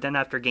 but then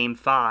after Game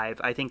 5,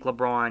 I think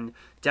LeBron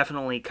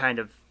definitely kind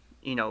of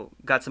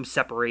got some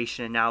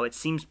separation. Now it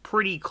seems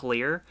pretty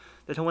clear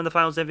that he'll win the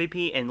Finals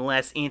MVP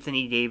unless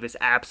Anthony Davis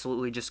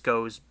absolutely just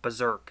goes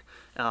berserk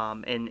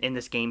in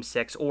this Game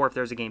 6, or if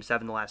there's a Game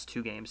 7 the last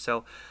 2 games.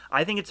 So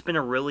I think it's been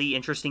a really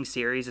interesting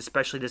series,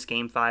 especially this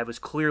Game 5 was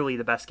clearly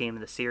the best game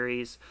of the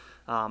series.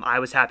 I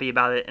was happy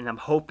about it, and I'm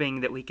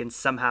hoping that we can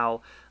somehow,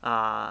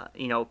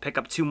 pick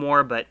up 2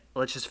 more, but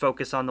let's just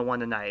focus on the one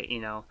tonight.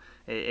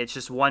 It's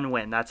just one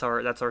win. That's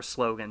our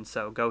slogan,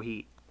 so go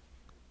Heat.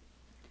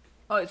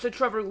 So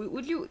Trevor,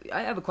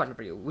 I have a question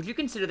for you. Would you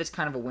consider this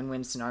kind of a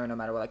win-win scenario no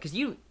matter what? Because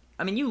you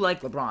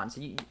like LeBron,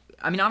 so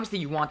obviously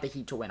you want the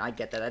Heat to win. I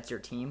get that. That's your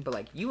team,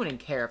 but you wouldn't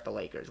care if the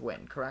Lakers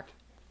win, correct?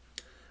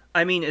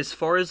 As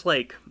far as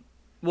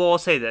I'll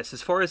say this.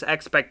 As far as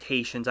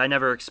expectations, I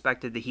never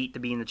expected the Heat to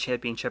be in the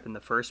championship in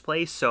the first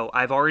place. So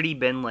I've already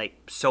been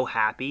so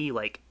happy.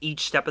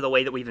 Each step of the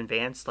way that we've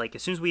advanced.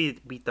 As soon as we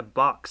beat the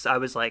Bucks, I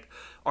was like,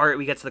 all right,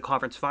 we get to the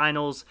conference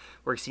finals.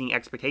 We're exceeding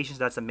expectations.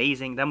 That's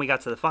amazing. Then we got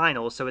to the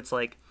finals. So it's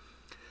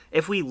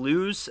if we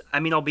lose,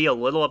 I'll be a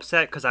little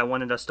upset because I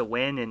wanted us to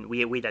win and we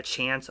had a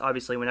chance.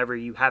 Obviously, whenever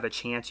you have a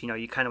chance,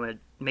 you kind of want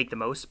to make the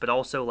most. But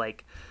also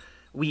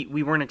we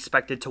weren't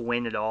expected to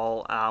win at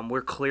all.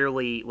 We're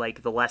clearly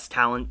the less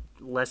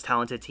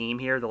talented team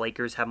here. The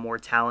Lakers have more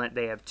talent.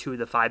 They have 2 of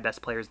the 5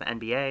 best players in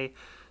the NBA.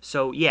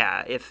 So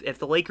yeah, if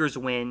the Lakers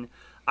win,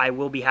 I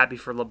will be happy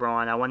for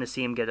LeBron. I want to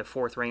see him get a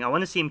 4th ring. I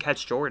want to see him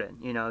catch Jordan,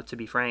 to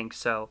be frank.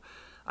 So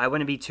I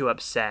wouldn't be too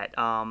upset.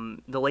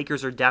 The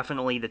Lakers are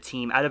definitely the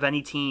team. Out of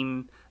any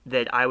team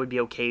that I would be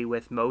okay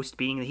with most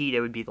beating the Heat,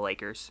 it would be the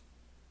Lakers.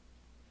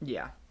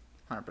 Yeah.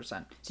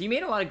 100%. So you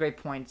made a lot of great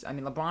points.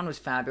 LeBron was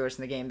fabulous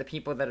in the game. The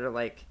people that are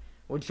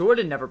well,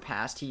 Jordan never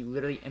passed. He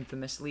literally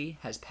infamously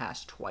has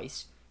passed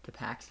twice to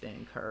Paxton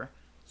and Kerr.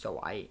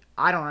 So I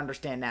don't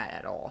understand that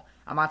at all.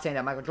 I'm not saying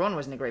that Michael Jordan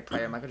wasn't a great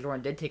player. Michael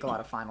Jordan did take a lot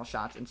of final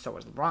shots, and so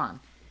was LeBron.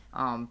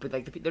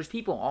 But there's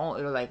people all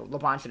that are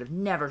LeBron should have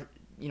never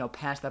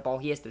passed that ball.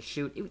 He has to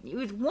shoot. It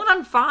was 1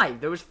 on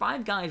 5. There was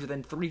 5 guys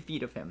within 3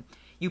 feet of him.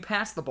 You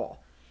passed the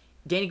ball.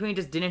 Danny Green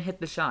just didn't hit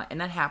the shot,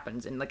 and that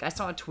happens. And I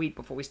saw a tweet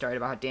before we started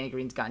about how Danny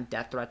Green's gotten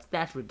death threats.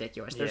 That's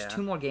ridiculous. There's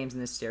 2 more games in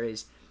this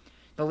series.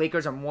 The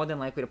Lakers are more than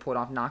likely to pull it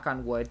off. Knock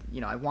on wood.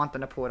 I want them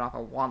to pull it off. I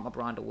want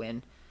LeBron to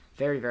win,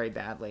 very, very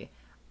badly.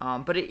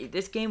 But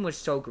this game was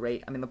so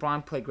great.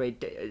 LeBron played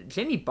great.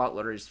 Jimmy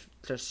Butler is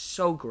just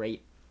so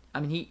great.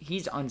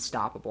 He's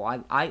unstoppable.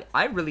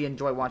 I really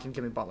enjoy watching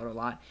Jimmy Butler a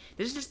lot.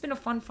 This has just been a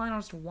fun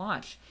finals to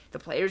watch. The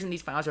players in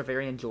these finals are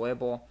very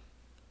enjoyable.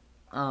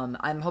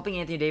 I'm hoping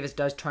Anthony Davis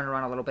does turn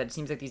around a little bit. It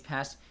seems like these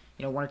past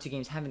 1 or 2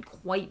 games haven't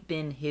quite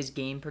been his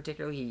game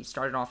particularly. He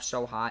started off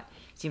so hot.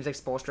 It seems like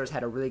Spoelstra's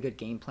had a really good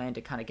game plan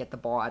to kind of get the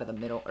ball out of the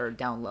middle or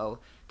down low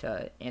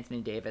to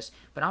Anthony Davis.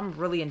 But I'm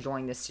really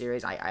enjoying this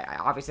series. I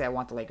obviously I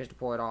want the Lakers to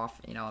pull it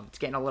off. It's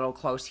getting a little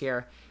close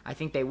here. I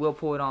think they will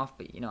pull it off,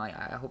 but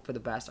I hope for the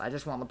best. I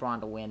just want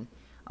LeBron to win.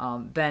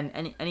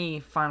 Ben, any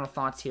final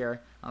thoughts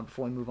here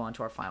before we move on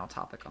to our final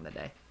topic on the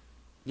day?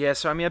 Yeah,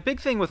 so a big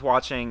thing with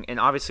watching, and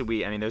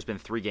obviously there's been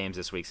 3 games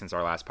this week since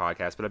our last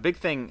podcast, but a big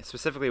thing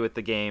specifically with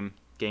the Game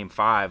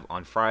 5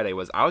 on Friday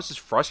was I was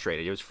just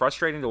frustrated. It was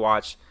frustrating to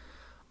watch.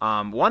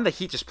 One, the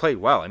Heat just played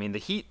well. The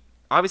Heat,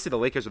 obviously the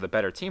Lakers are the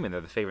better team and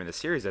they're the favorite in the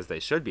series as they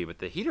should be, but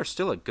the Heat are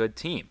still a good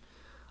team.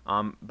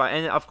 And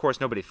of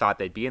course nobody thought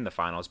they'd be in the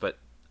finals, but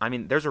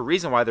there's a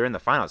reason why they're in the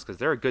finals because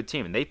they're a good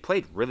team and they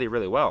played really,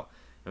 really well.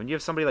 And when you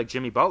have somebody like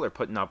Jimmy Butler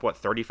putting up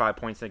 35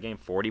 points in a game,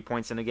 40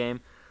 points in a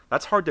game,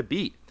 that's hard to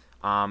beat.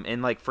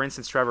 And for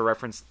instance, Trevor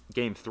referenced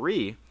Game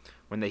 3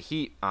 when the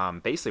Heat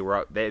basically were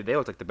out. They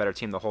looked like the better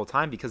team the whole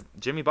time because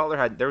Jimmy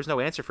Butler there was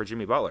no answer for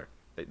Jimmy Butler.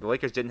 The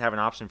Lakers didn't have an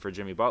option for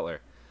Jimmy Butler.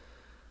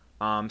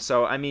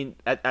 So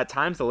at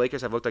times the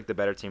Lakers have looked like the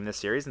better team in this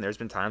series, and there's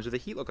been times where the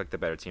Heat look like the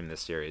better team in this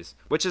series.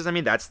 Which is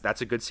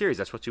that's a good series.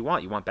 That's what you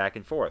want. You want back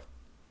and forth.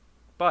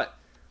 But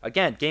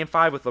again, Game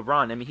 5 with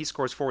LeBron, he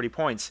scores 40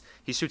 points.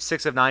 He shoots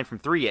 6 of 9 from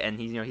 3, and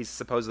he's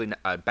supposedly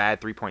a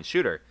bad 3-point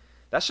shooter.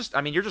 That's just,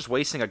 you're just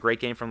wasting a great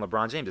game from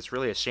LeBron James. It's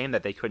really a shame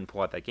that they couldn't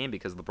pull out that game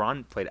because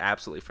LeBron played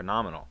absolutely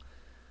phenomenal.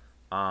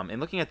 And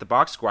looking at the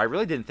box score, I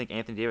really didn't think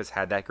Anthony Davis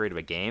had that great of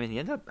a game, and he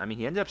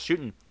ended up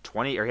shooting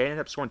 20, or he ended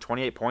up scoring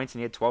 28 points, and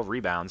he had 12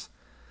 rebounds.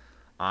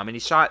 And he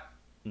shot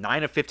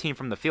 9 of 15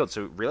 from the field.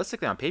 So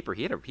realistically, on paper,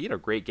 he had a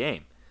great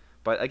game.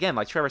 But again,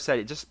 like Trevor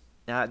said,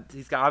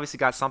 he's obviously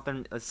got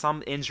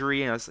some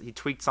injury. He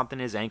tweaked something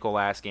in his ankle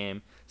last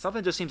game.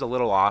 Something just seems a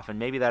little off, and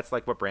maybe that's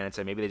like what Brandon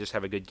said. Maybe they just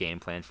have a good game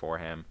plan for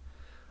him,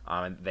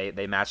 and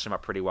they matched him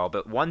up pretty well.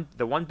 But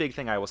the one big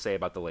thing I will say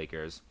about the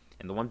Lakers,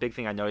 and the one big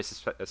thing I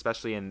noticed,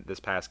 especially in this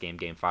past game,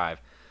 Game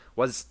 5,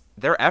 was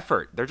their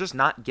effort. They're just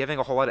not giving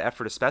a whole lot of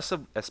effort,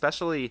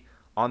 especially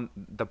on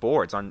the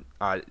boards, on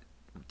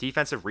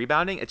defensive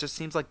rebounding. It just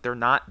seems like they're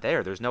not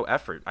there. There's no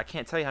effort. I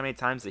can't tell you how many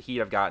times the Heat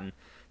have gotten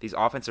these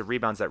offensive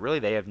rebounds that really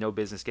they have no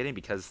business getting,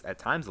 because at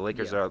times the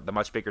Lakers are the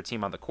much bigger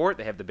team on the court.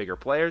 They have the bigger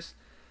players.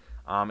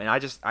 And I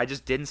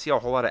just didn't see a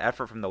whole lot of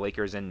effort from the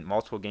Lakers in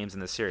multiple games in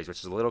this series,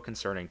 which is a little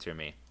concerning to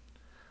me.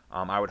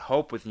 I would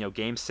hope with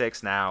Game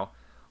 6 now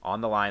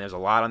on the line, there's a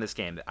lot on this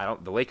game.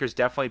 The Lakers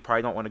definitely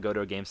probably don't want to go to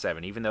a Game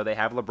 7, even though they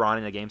have LeBron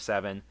in a Game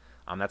 7.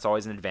 That's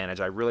always an advantage.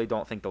 I really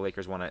don't think the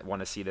Lakers want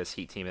to see this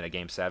Heat team in a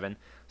Game 7.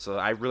 So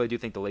I really do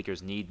think the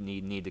Lakers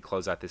need to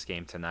close out this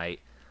game tonight.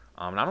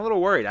 And I'm a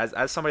little worried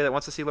as somebody that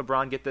wants to see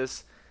LeBron get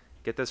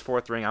this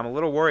fourth ring. I'm a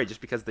little worried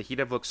just because the Heat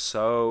have looked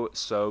so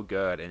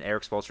good, and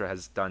Eric Spoelstra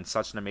has done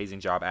such an amazing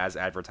job as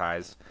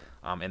advertised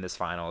in this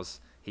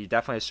finals. He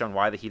definitely has shown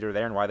why the Heat are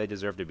there and why they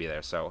deserve to be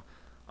there. So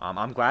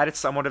I'm glad it's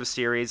somewhat of a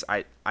series.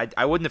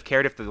 I wouldn't have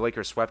cared if the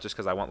Lakers swept just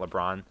because I want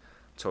LeBron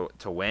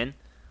to win.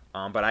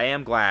 But I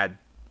am glad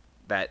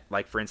that,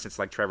 like, for instance,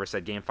 like Trevor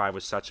said, Game 5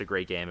 was such a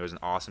great game. It was an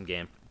awesome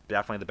game.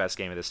 Definitely the best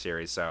game of this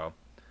series. So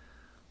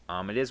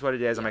it is what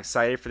it is. I'm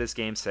excited for this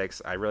Game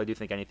 6. I really do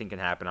think anything can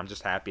happen. I'm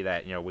just happy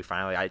that, we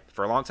finally,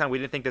 for a long time, we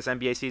didn't think this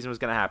NBA season was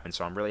going to happen.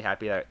 So I'm really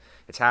happy that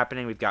it's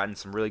happening. We've gotten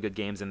some really good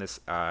games in this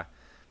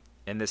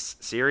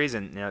series,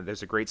 and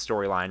there's a great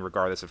storyline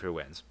regardless of who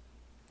wins.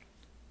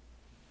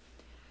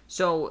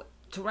 So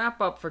to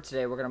wrap up for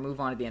today, we're going to move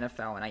on to the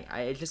NFL, and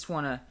I just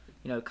want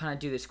to, kind of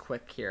do this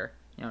quick here.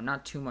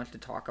 Not too much to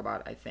talk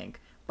about, I think.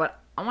 But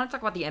I want to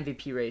talk about the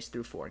MVP race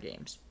through 4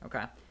 games,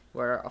 okay?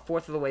 We're a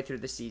fourth of the way through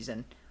the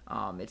season.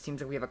 It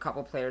seems like we have a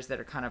couple players that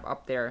are kind of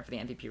up there for the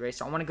MVP race.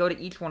 So I want to go to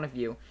each one of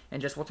you,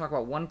 and we'll talk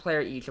about one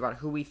player each about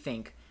who we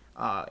think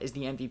is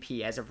the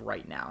MVP as of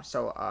right now.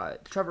 So,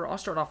 Trevor, I'll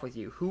start off with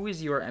you. Who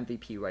is your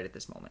MVP right at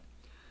this moment?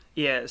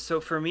 Yeah, so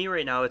for me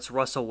right now, it's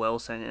Russell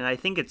Wilson, and I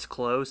think it's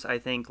close. I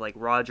think, like,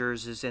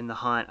 Rodgers is in the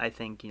hunt. I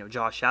think,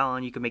 Josh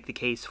Allen you could make the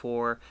case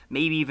for.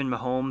 Maybe even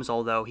Mahomes,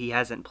 although he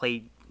hasn't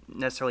played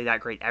necessarily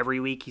that great every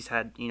week. He's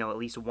had, at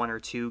least 1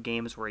 or 2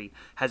 games where he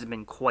hasn't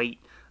been quite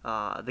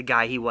the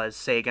guy he was,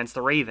 say, against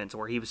the Ravens,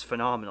 where he was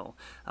phenomenal.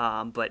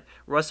 But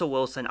Russell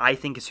Wilson, I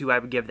think, is who I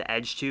would give the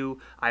edge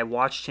to. I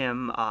watched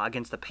him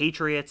against the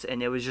Patriots,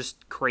 and it was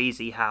just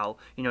crazy how,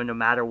 no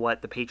matter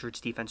what the Patriots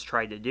defense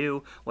tried to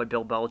do, what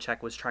Bill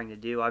Belichick was trying to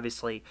do,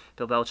 obviously,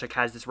 Bill Belichick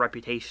has this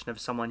reputation of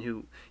someone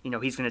who,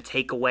 he's going to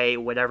take away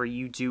whatever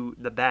you do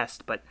the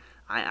best, but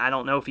I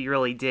don't know if he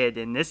really did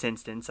in this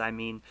instance. I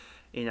mean,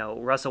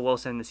 Russell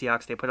Wilson and the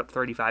Seahawks, they put up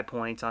 35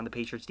 points on the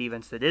Patriots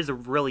defense. That is a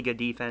really good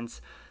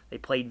defense. They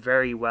played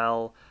very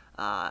well.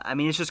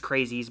 It's just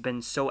crazy. He's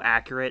been so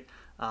accurate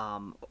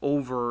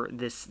over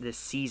this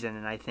season,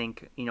 and I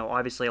think,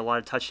 obviously a lot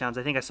of touchdowns.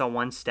 I think I saw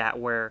one stat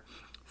where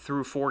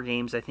through 4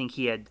 games, I think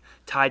he had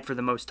tied for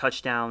the most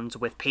touchdowns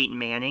with Peyton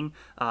Manning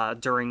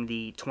during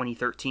the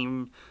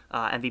 2013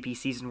 MVP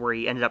season, where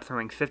he ended up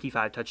throwing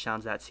 55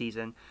 touchdowns that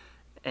season.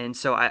 And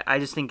so I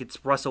just think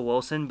it's Russell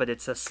Wilson, but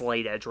it's a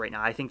slight edge right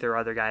now. I think there are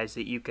other guys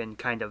that you can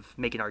kind of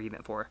make an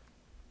argument for.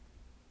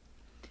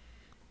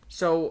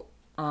 So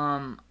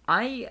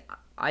I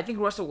think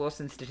Russell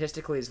Wilson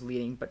statistically is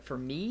leading, but for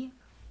me,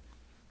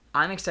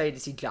 I'm excited to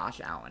see Josh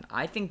Allen.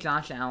 I think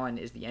Josh Allen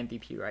is the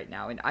MVP right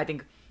now, and I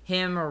think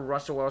him or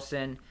Russell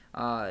Wilson,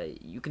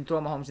 you can throw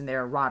Mahomes in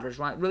there, Rodgers,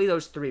 really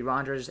those 3,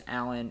 Rodgers,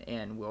 Allen,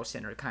 and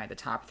Wilson are kind of the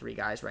top 3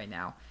 guys right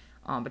now.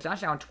 But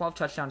Josh Allen, 12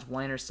 touchdowns,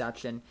 1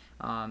 interception.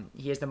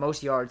 He has the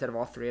most yards out of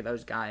all 3 of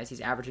those guys.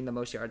 He's averaging the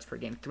most yards per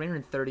game,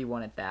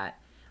 331 at that.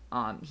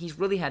 He's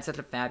really had such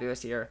a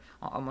fabulous year,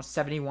 almost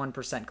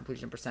 71%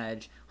 completion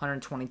percentage,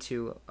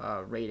 122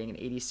 rating, and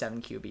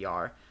 87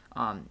 QBR.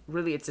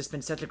 Really, it's just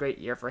been such a great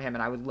year for him,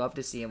 and I would love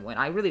to see him win.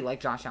 I really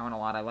like Josh Allen a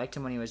lot. I liked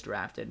him when he was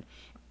drafted.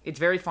 It's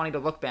very funny to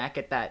look back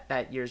at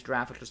that year's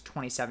draft, which was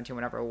 2017,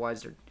 whenever it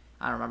was, or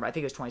I don't remember. I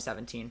think it was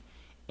 2017.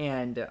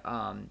 And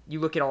you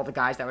look at all the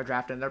guys that were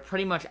drafted, and they're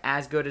pretty much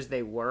as good as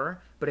they were,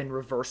 but in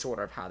reverse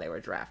order of how they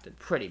were drafted,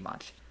 pretty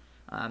much.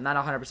 Not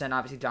 100%,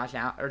 obviously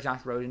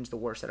Josh Rosen's the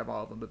worst out of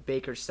all of them, but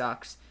Baker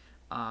sucks,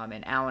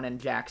 and Allen and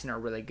Jackson are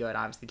really good.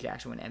 Obviously,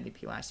 Jackson won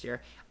MVP last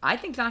year. I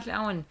think Josh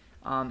Allen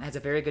has a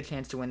very good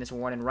chance to win this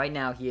award, and right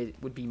now he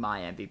would be my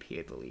MVP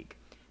of the league.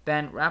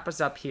 Ben, wrap us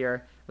up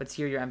here. Let's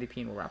hear your MVP,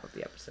 and we'll wrap up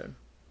the episode.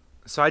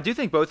 So I do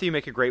think both of you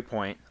make a great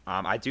point.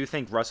 I do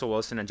think Russell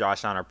Wilson and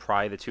Josh Allen are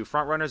probably the 2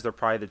 front runners. They're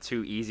probably the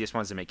 2 easiest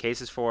ones to make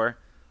cases for.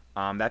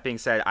 That being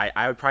said,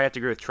 I would probably have to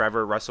agree with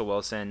Trevor. Russell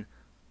Wilson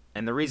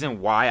And the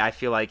reason why I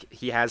feel like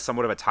he has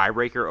somewhat of a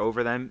tiebreaker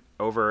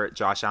over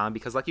Josh Allen,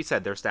 because like you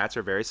said, their stats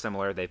are very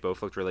similar. They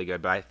both looked really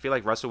good. But I feel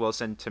like Russell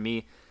Wilson, to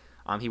me,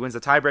 he wins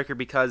the tiebreaker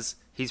because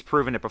he's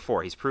proven it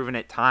before. He's proven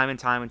it time and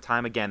time and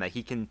time again that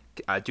he can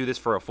do this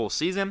for a full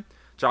season.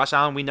 Josh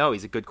Allen, we know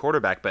he's a good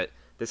quarterback, but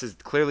this is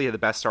clearly the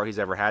best start he's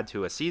ever had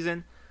to a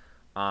season.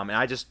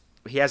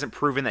 He hasn't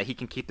proven that he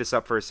can keep this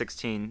up for a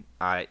 16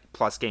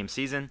 plus game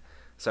season.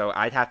 So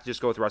I'd have to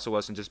just go with Russell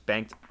Wilson, just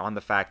banked on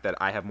the fact that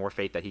I have more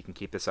faith that he can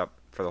keep this up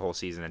for the whole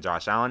season. And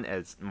Josh Allen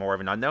is more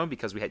of an unknown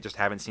because we just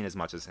haven't seen as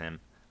much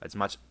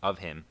of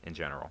him in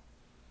general.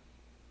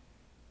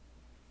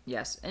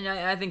 Yes, and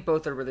I think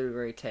both are really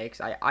great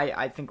takes.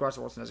 I think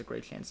Russell Wilson has a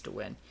great chance to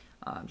win,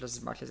 just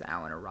as much as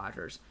Allen or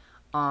Rodgers.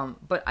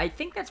 But I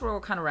think that's where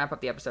we'll kind of wrap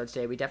up the episode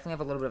today. We definitely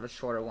have a little bit of a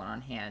shorter one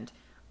on hand.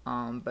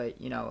 But,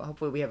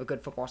 hopefully we have a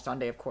good football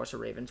Sunday, of course, a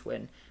Ravens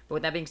win. But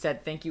with that being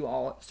said, thank you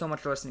all so much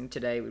for listening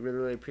today. We really,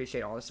 really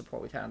appreciate all the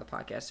support we've had on the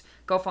podcast.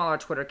 Go follow our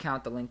Twitter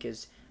account. The link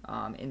is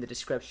in the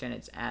description.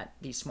 It's at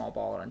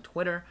TheSmallBaller on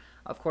Twitter.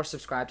 Of course,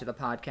 subscribe to the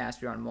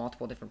podcast. We're on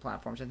multiple different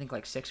platforms. I think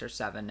like 6 or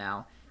 7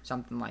 now,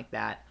 something like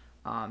that.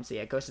 So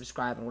yeah, go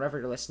subscribe and whatever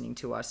you're listening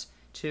to us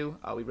to.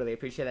 We really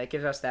appreciate that.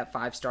 Give us that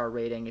 5-star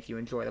rating if you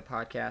enjoy the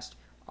podcast.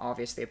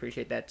 Obviously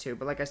appreciate that too.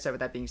 But like I said, with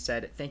that being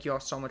said, thank you all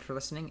so much for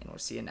listening, and we'll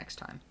see you next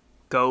time.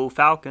 Go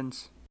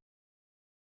Falcons.